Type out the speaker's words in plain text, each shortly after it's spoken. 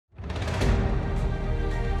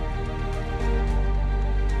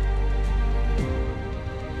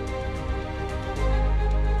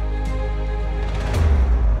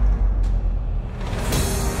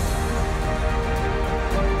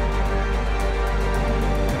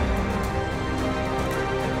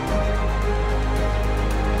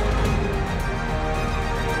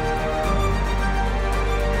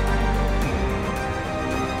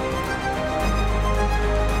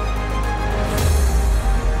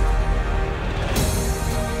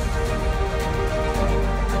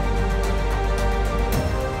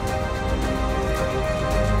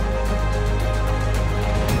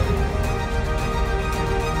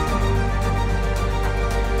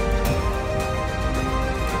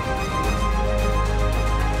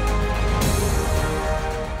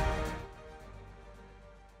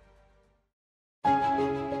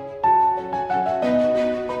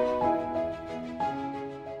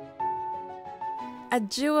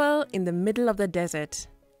jewel in the middle of the desert,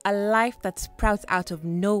 a life that sprouts out of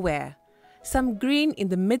nowhere, some green in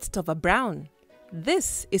the midst of a brown.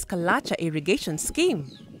 This is Kalacha irrigation scheme.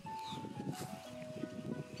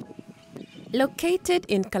 Located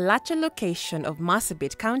in Kalacha location of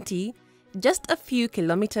Marsabit County, just a few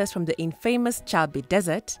kilometers from the infamous Chalbi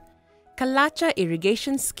Desert, Kalacha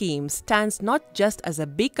irrigation scheme stands not just as a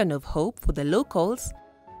beacon of hope for the locals,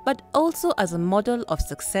 but also as a model of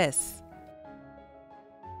success.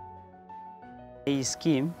 Hii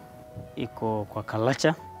scheme iko kwa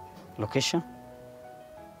Kalacha location,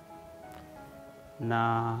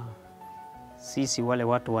 na sisi wale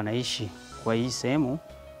watu wanaishi kwa hii sehemu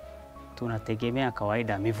tunategemea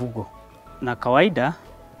kawaida mifugo, na kawaida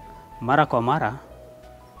mara kwa mara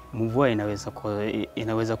mvua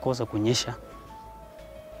inaweza kosa kunyesha,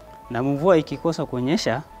 na mvua ikikosa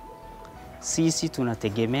kunyesha sisi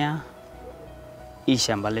tunategemea hii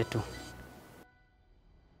shamba letu.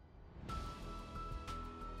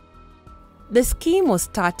 The scheme was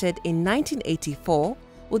started in 1984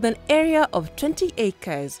 with an area of 20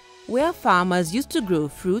 acres where farmers used to grow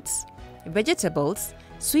fruits, vegetables,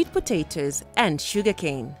 sweet potatoes and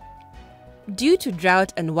sugarcane. Due to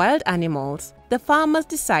drought and wild animals, the farmers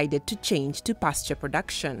decided to change to pasture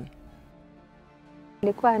production.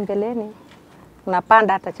 Nilikuwa mbeleni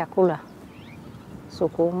unapanda hata chakula,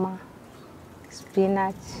 sukuma,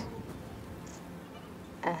 spinach,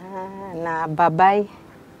 na babai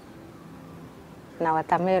na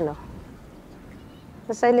watermelon.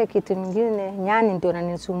 Sasa ile kitu mingine nyani ndio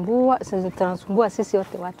inanisumbua sisi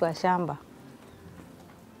wote watu wa shamba.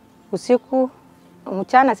 Usiku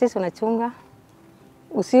mchana sisi unachunga,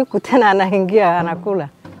 usiku tena anaingia anakula.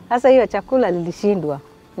 Sasa hiyo chakula lilishindwa,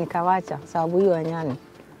 nikawacha sababu hiyo nyani.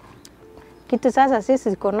 Kitu sasa sisi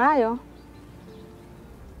ziko nayo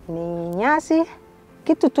ni nyasi,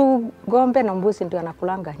 kitu tu ng'ombe na mbuzi ndio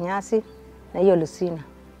anakulanga nyasi na hiyo lusina.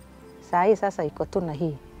 Sasa iko tu na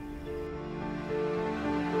hii.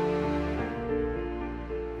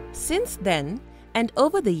 Since then, and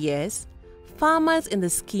over the years, farmers in the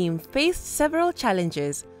scheme faced several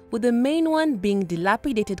challenges, with the main one being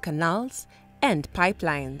dilapidated canals and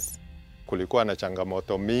pipelines. Kulikuwa na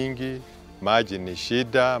changamoto mingi, maji ni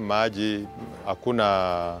shida, maji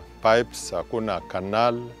hakuna pipes, hakuna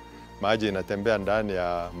canal, maji inatembea ndani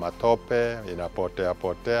ya matope,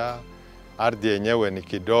 inapotea, ardhi yenyewe ni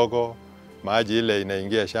kidogo, maji ile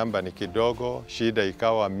inaingia shamba ni kidogo, shida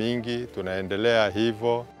ikawa mingi, tunaendelea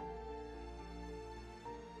hivyo.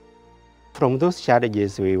 From those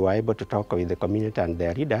challenges, we were able to talk with the community and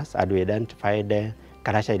their leaders, and we identified the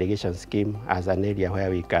Kalacha irrigation scheme as an area where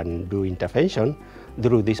we can do intervention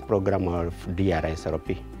through this program of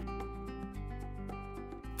DRSLP.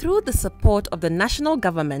 Through the support of the national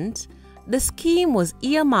government, the scheme was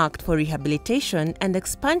earmarked for rehabilitation and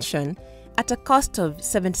expansion at a cost of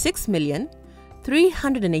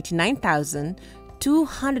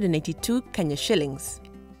 76,389,282 Kenya shillings.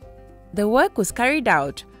 The work was carried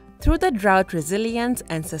out through the Drought Resilience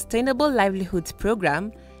and Sustainable Livelihoods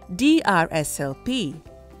Program, DRSLP.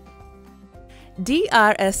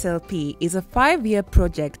 DRSLP is a 5-year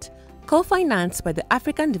project co-financed by the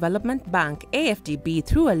African Development Bank AFDB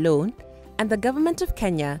through a loan and the Government of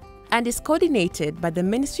Kenya, and is coordinated by the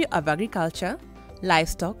Ministry of Agriculture,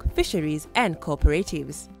 Livestock, Fisheries and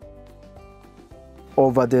Cooperatives.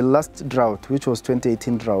 Over the last drought, which was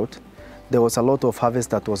 2018 drought, there was a lot of harvest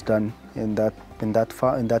that was done in that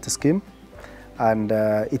scheme, and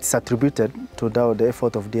it's attributed to the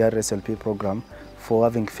effort of the DRSLP program for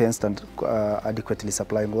having fenced and adequately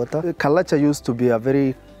supplying water. Kalacha used to be a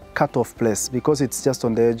very cut-off place because it's just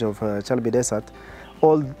on the edge of Chalbi Desert.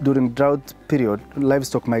 All during drought period,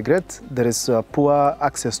 livestock migrate. There is poor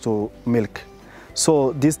access to milk.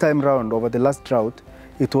 So this time round, over the last drought,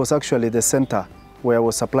 it was actually the center where I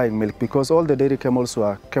was supplying milk because all the dairy camels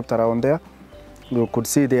were kept around there. You could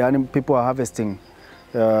see the people are harvesting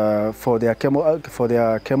for their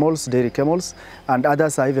camels, dairy camels, and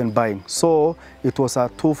others are even buying. So it was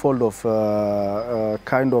a twofold of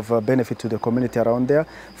kind of benefit to the community around there.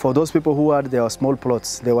 For those people who had their small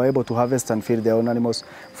plots, they were able to harvest and feed their own animals.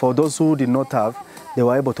 For those who did not have, they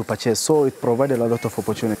were able to purchase. So it provided a lot of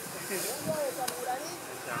opportunity.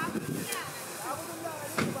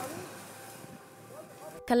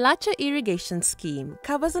 Kalacha irrigation scheme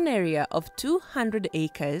covers an area of 200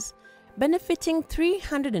 acres, benefiting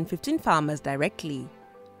 315 farmers directly.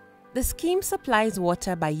 The scheme supplies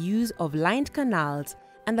water by use of lined canals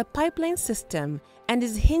and the pipeline system and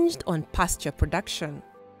is hinged on pasture production.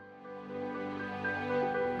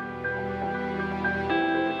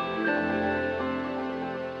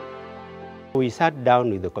 we sat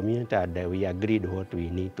down with the community and we agreed what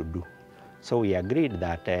we need to do. So we agreed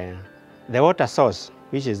that the water source,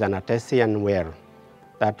 which is an artesian well,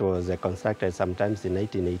 that was constructed sometimes in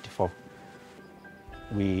 1984,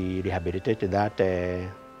 we rehabilitated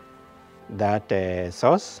that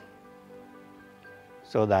source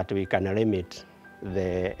so that we can limit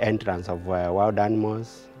the entrance of wild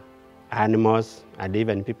animals, and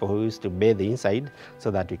even people who used to bathe inside,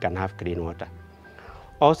 so that we can have clean water.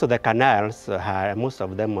 Also the canals, most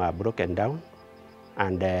of them were broken down,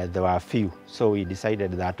 and there were few. So we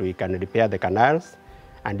decided that we can repair the canals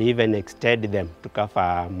and even extend them to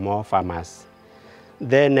cover more farmers.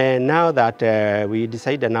 Then now that we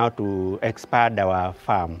decided now to expand our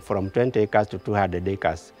farm from 20 acres to 200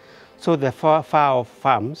 acres. So the far off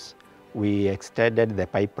farms, we extended the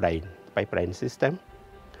pipeline system.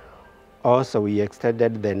 Also, we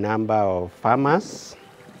extended the number of farmers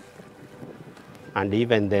and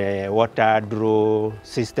even the water draw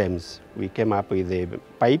systems. We came up with the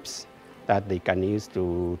pipes that they can use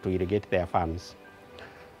to irrigate their farms.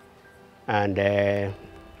 And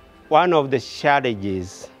one of the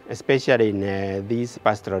challenges, especially in this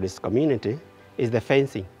pastoralist community, is the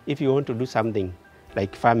fencing. If you want to do something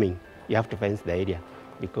like farming, you have to fence the area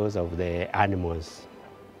because of the animals.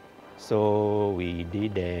 So we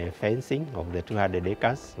did a fencing of the 200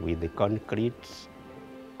 acres with the concrete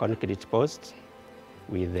posts,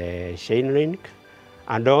 with the chain link,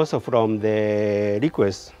 and also from the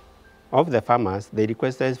request of the farmers, they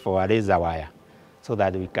requested for a razor wire so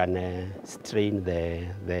that we can strain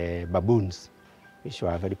the baboons, which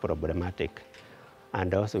were very problematic.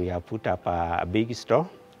 And also we have put up a big store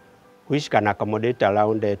which can accommodate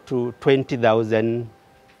around 20,000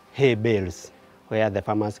 hay bales, where the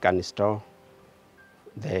farmers can store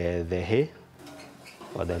the hay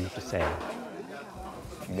for them to sell.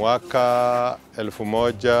 Mwaka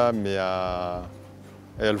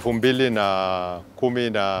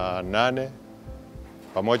 2018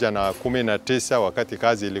 pamoja na 19, wakati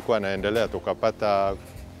kazi ilikuwa naendelea,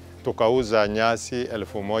 tukauza nyasi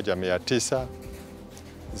 1900.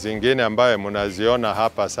 Zingine ambaye mnaziona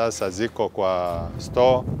hapa sasa ziko kwa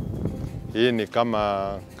store. Hii ni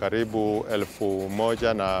kama karibu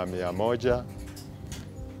 1100.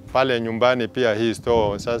 Pale nyumbani pia hii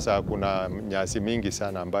store sasa kuna nyasi mingi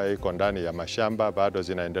sana ambayo iko ndani ya mashamba, bado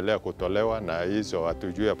zinaendelea kutolewa, na hizo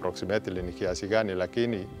hatujui approximately ni kiasi gani,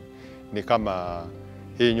 lakini ni kama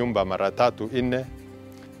hii nyumba mara 3-4,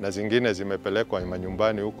 na zingine zimepelekwa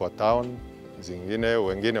manyumbani huko town. Zingine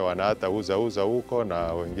wengine wanahata uza huko,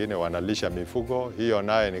 na wengine wanalisha mifugo. Hiyo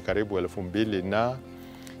naye ni karibu 2000, na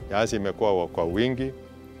nyasi imekuwa kwa wingi.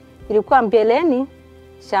 Ilikuwa mbeleni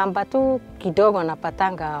shamba tu kidogo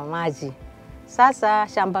napatanga maji. Sasa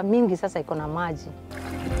shamba mingi sasa iko na maji.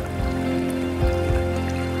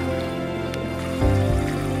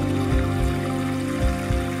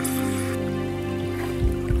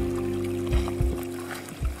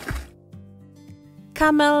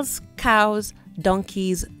 Camels, cows,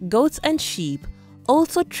 donkeys, goats and sheep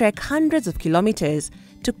also trek hundreds of kilometers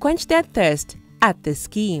to quench their thirst at the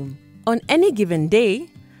scheme. On any given day,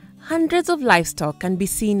 hundreds of livestock can be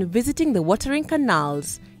seen visiting the watering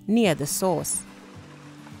canals near the source.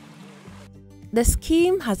 The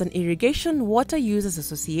scheme has an irrigation water users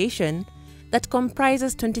association that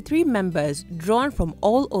comprises 23 members drawn from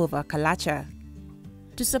all over Kalacha.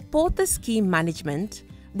 To support the scheme management,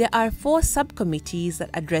 there are 4 subcommittees that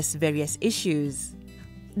address various issues.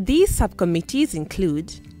 These subcommittees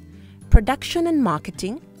include production and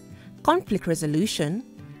marketing, conflict resolution,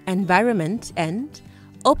 environment, and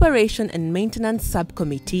operation and maintenance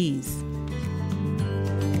subcommittees.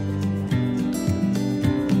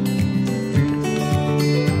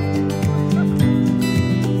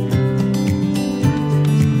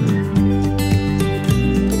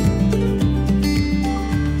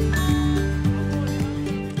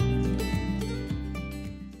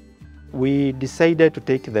 We decided to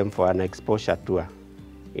take them for an exposure tour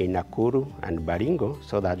in Nakuru and Baringo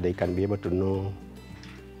so that they can be able to know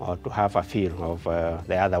or to have a feel of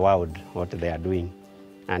the other world, what they are doing.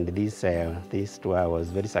 And this tour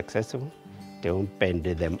was very successful. They opened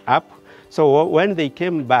them up. So when they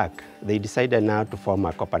came back, they decided now to form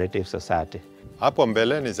a cooperative society. Hapo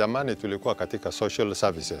mbeleni zamani tulikuwa katika social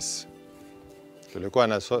services. Tulikuwa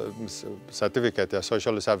na certificate ya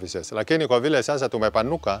social services. Lakini kwa vile sasa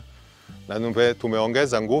tumepanuka na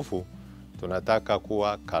tumeongeza nguvu, tunataka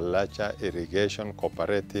kuwa Kalacha Irrigation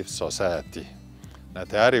Cooperative Society. Na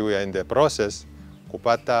tayari we are in the process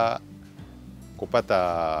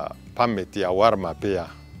kupata permit ya warma pia,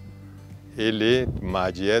 ili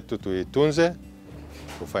maji yetu tuitunze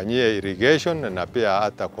tufanyie irrigation na pia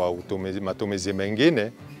hata kwa matumizi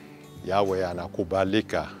mengine yawe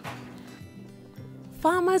yanakubalika.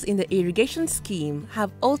 Farmers in the irrigation scheme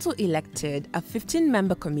have also elected a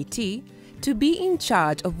 15-member committee to be in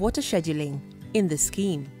charge of water scheduling in the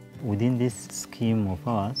scheme. Within this scheme of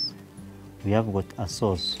ours, we have got a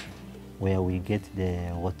source where we get the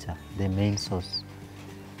water, the main source.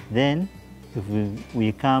 Then, if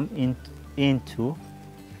we come into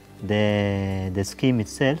the scheme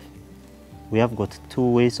itself, we have got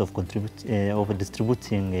two ways of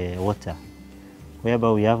distributing water,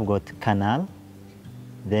 whereby we have got canal,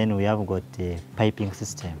 then we have got a piping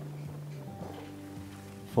system.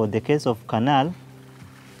 For the case of canal,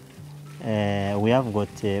 we have got,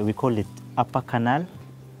 we call it upper canal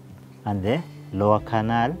and the lower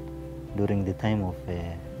canal during the time of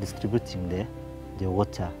distributing the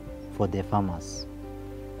water for the farmers.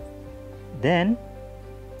 Then,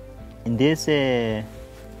 in this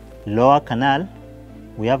lower canal,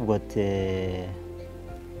 we have got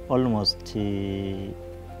almost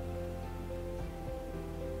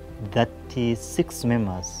 36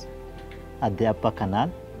 members at the upper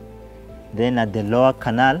canal. Then at the lower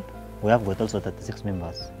canal, we have got also 36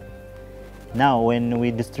 members. Now, when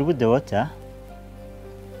we distribute the water,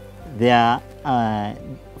 there are,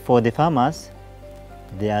 for the farmers,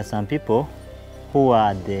 there are some people who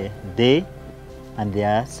are the day, and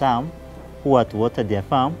there are some who are to water their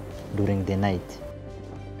farm during the night.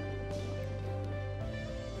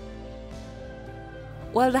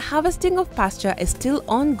 While the harvesting of pasture is still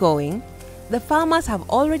ongoing, the farmers have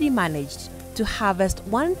already managed to harvest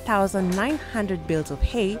 1,900 bales of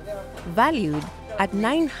hay valued at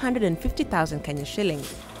 950,000 Kenya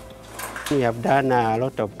shillings. We have done a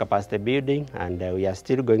lot of capacity building, and we are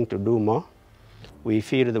still going to do more. We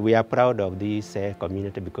feel that we are proud of this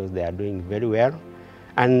community because they are doing very well.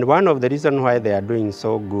 And one of the reasons why they are doing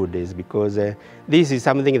so good is because this is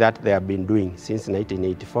something that they have been doing since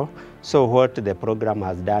 1984. So what the program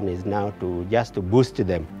has done is now just to boost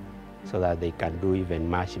them so that they can do even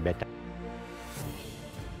much better.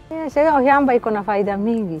 Shamba iko na faida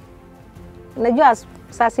mingi. Najua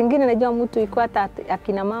saa zingine najua mtu iko hata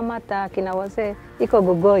akina mama hata akina wazee iko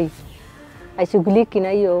gogoi. Haishughuliki na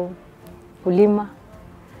hiyo kulima.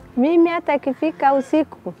 Mimi hata ikifika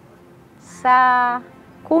usiku saa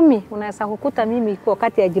 10 unaweza kukuta mimi iko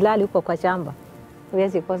kati ya jilali huko kwa shamba.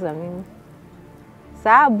 Huwezi kosa mimi.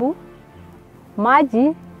 Sababu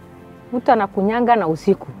maji mtu anakunyanga na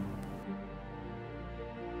usiku.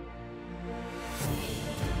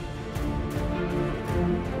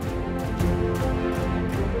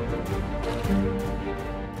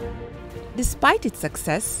 Despite its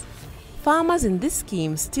success, farmers in this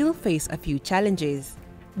scheme still face a few challenges.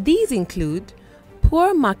 These include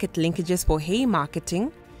poor market linkages for hay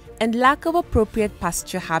marketing and lack of appropriate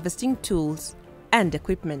pasture harvesting tools and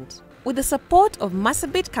equipment. With the support of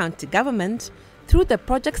Marsabit County government through the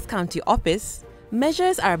Projects County Office,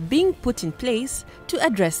 measures are being put in place to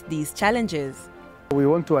address these challenges. We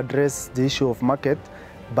want to address the issue of market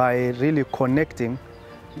by really connecting.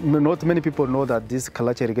 Not many people know that this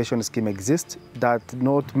Kalacha irrigation scheme exists, that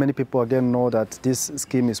not many people again know that this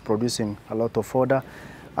scheme is producing a lot of fodder,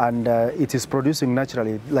 and it is producing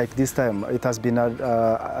naturally. Like this time, it has been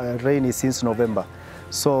rainy since November.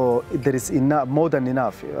 So there is enough, more than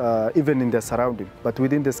enough, even in the surrounding. But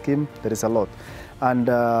within the scheme, there is a lot. And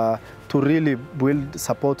to really build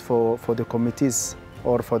support for the committees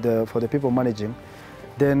or for the people managing,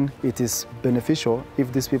 then it is beneficial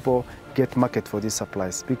if these people get market for these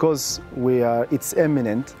supplies, because it's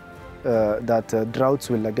imminent that droughts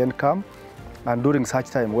will again come, and during such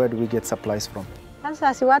time, where do we get supplies from?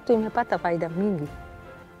 Sasa si watu imepata faida mingi.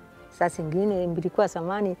 Sasa ingine ilikuwa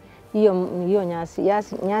zamani hiyo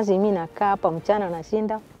nyasi mimi nakaa hapa mchana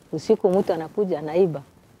nashinda, usiku mtu anakuja anaiba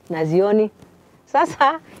na zioni.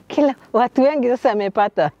 Sasa kila watu wengi sasa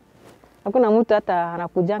wamepata. Hakuna mtu hata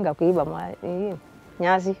anakujanga kuiba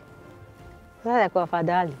nyasi. Sasa kwa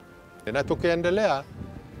afadhali. Na tukiendelea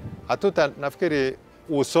nafikiri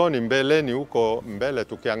usoni mbeleni huko mbele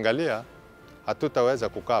tukiangalia hatutaweza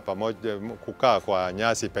kukaa kwa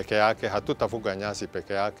nyasi peke yake, hatutafuga nyasi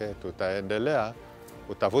peke yake, tutaendelea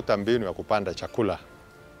kutafuta mbinu ya kupanda chakula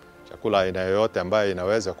aina yoyote ambayo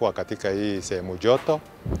inaweza kuwa katika hii sehemu joto.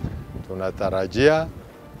 Tunatarajia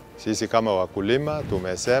sisi kama wakulima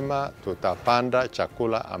tumesema tutapanda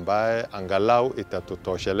chakula ambaye angalau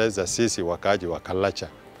itatutosheleza sisi wakaaji wa Kalacha,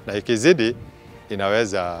 na ikizidi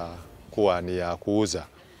inaweza kuwa ni ya kuuza.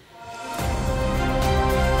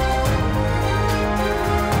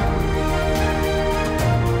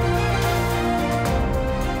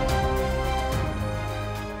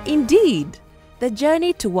 Indeed, the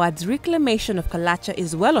journey towards reclamation of Kalacha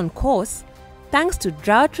is well on course thanks to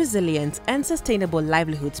Drought Resilience and Sustainable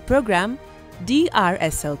Livelihoods Program,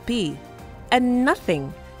 DRSLP. And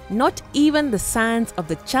nothing, not even the sands of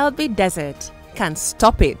the Chalbe Desert, can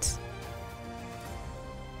stop it.